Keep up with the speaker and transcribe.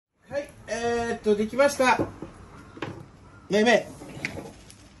できました。めいめい。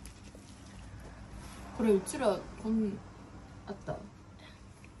これうちらあった？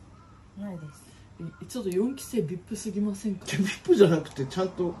ないです。ちょっと4期生ビップすぎませんか？ビップじゃなくてちゃん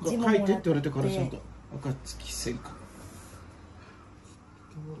と書いてって言われてからちゃんと暁せんか。う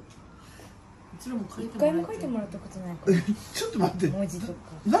ちらも書いて一回も書いてもらったことないから。ちょっと待って。文字とか。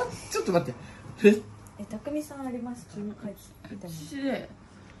ちょっと待って。たくみさんありますか？書いて私で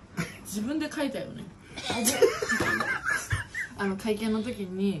自分で書いたよね。会見の時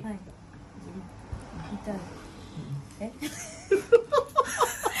に。はい。痛い。え？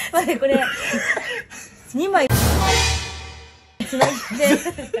待ってこれ2枚つないで。し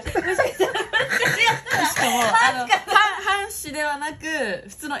かも半紙ではなく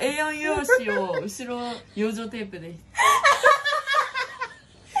普通の A4 用紙を後ろ養生テープで。で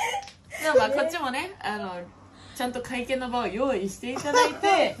もまあこっちもねちゃんと会見の場を用意していただい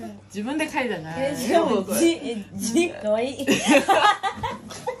て自分で書いたじゃない。しかも字かわいい。ち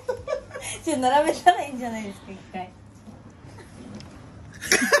ょっと並べたらいいんじゃないですか一回。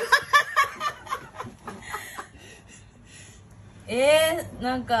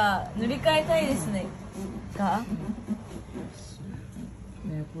なんか塗り替えたいですね。か？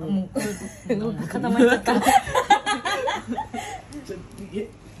もう固まっちゃった。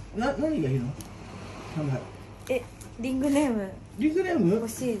何がいいの？リングネーム。リングネーム？欲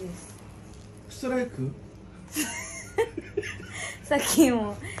しいです。ストライク？さっき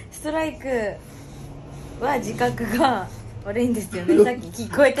もストライクは自覚が悪いんですよね。さっき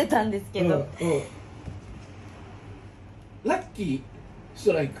聞こえてたんですけど。ラッキース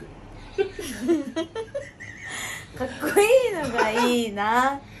トライク。かっこいいのがいい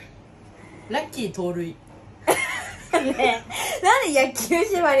な。ラッキー盗塁。ねえ、なんで野球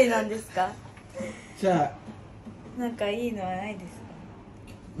縛りなんですか？じゃあなんかいいのはないですか？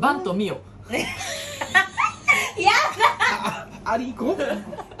バントミオ。やあ、アリコ？バ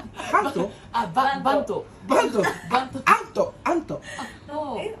ント？バント。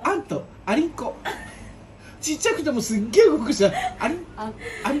アント、アリンコ。ちっちゃくてもすっげえ動くじゃん。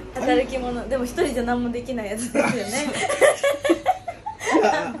働き者。でも一人じゃ何もできないやつですよね。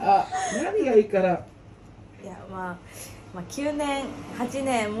何がいいから。いやまあ9年8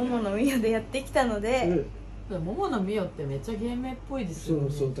年桃のみよでやってきたので。桃のみよってめっちゃ芸名っぽいですよ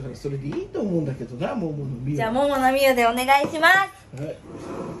ね。そうだからそれでいいと思うんだけどな、桃のみよ。じゃあ桃のみよでお願いします。はい。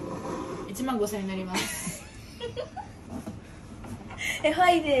15000円になります。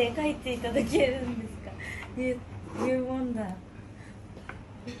はいで書いていただけるんですか？言うもんだ。ちょ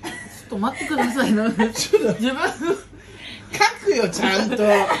っと待ってくださいな。自分書くよちゃんと。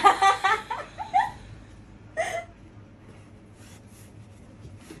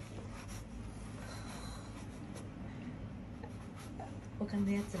他の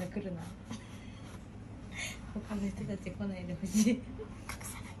やつら来るな。他の人たち来ないでほしい。隠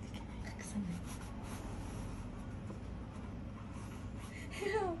さないといけない。隠さない。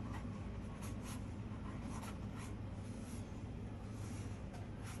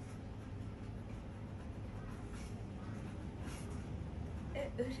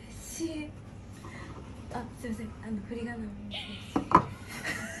嬉しい。すいません。振り仮名も嬉しい。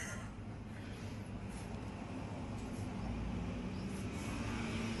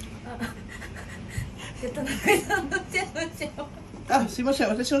やったな。すいません、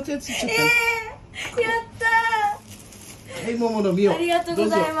私の手ついちゃった。やったー。はい、桃のみよ。ありがとうご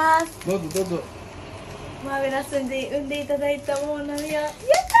ざいます。どうぞ。マーベラス産で産んでいただいた桃のみよ。やったー、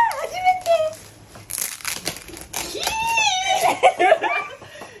初めて。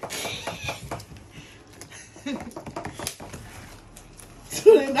そ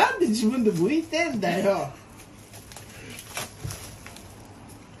れなんで自分で向いてんだよ。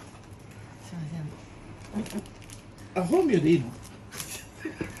すいません。本名でいいの？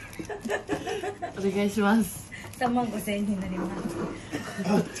お願いします。35000円になりま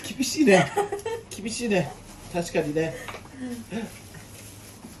す。厳しいね。確かにね。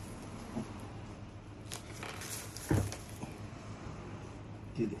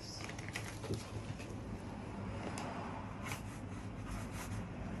いいです。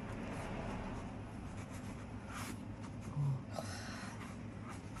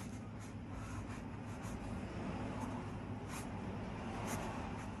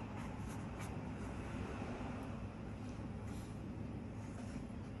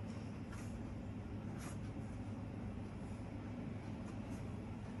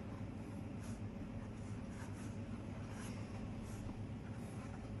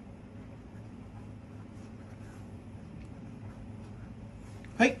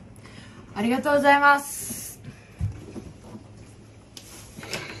はい、ありがとうございます。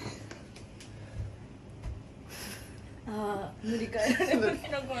塗り替えられま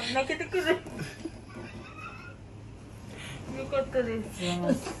す。なんか泣けてくる。よかったです。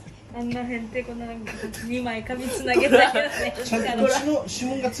あんなへんてこな2枚髪つなげたけどね。ちゃんとうちの指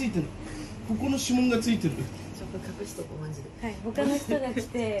紋がついてる。ここの指紋がついてる。ちょっと隠しとこうマジで。はい、他の人が来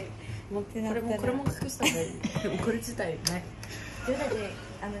て持ってなったらこれも隠した方がいい。でもこれ自体ね。ジョナで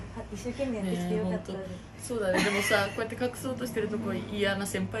一生懸命やってきてよかったです。そうだね。でもさ、こうやって隠そうとしてるとこ嫌な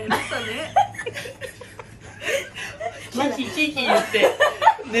先輩だったね。キーキーキーキー言って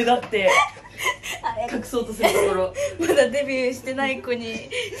ねだって隠そうとするところ。まだデビューしてない子に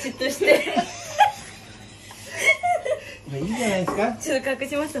嫉妬して。いいじゃないですか。ちょっと隠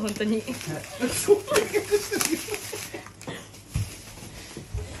しました本当に。そんな隠してる。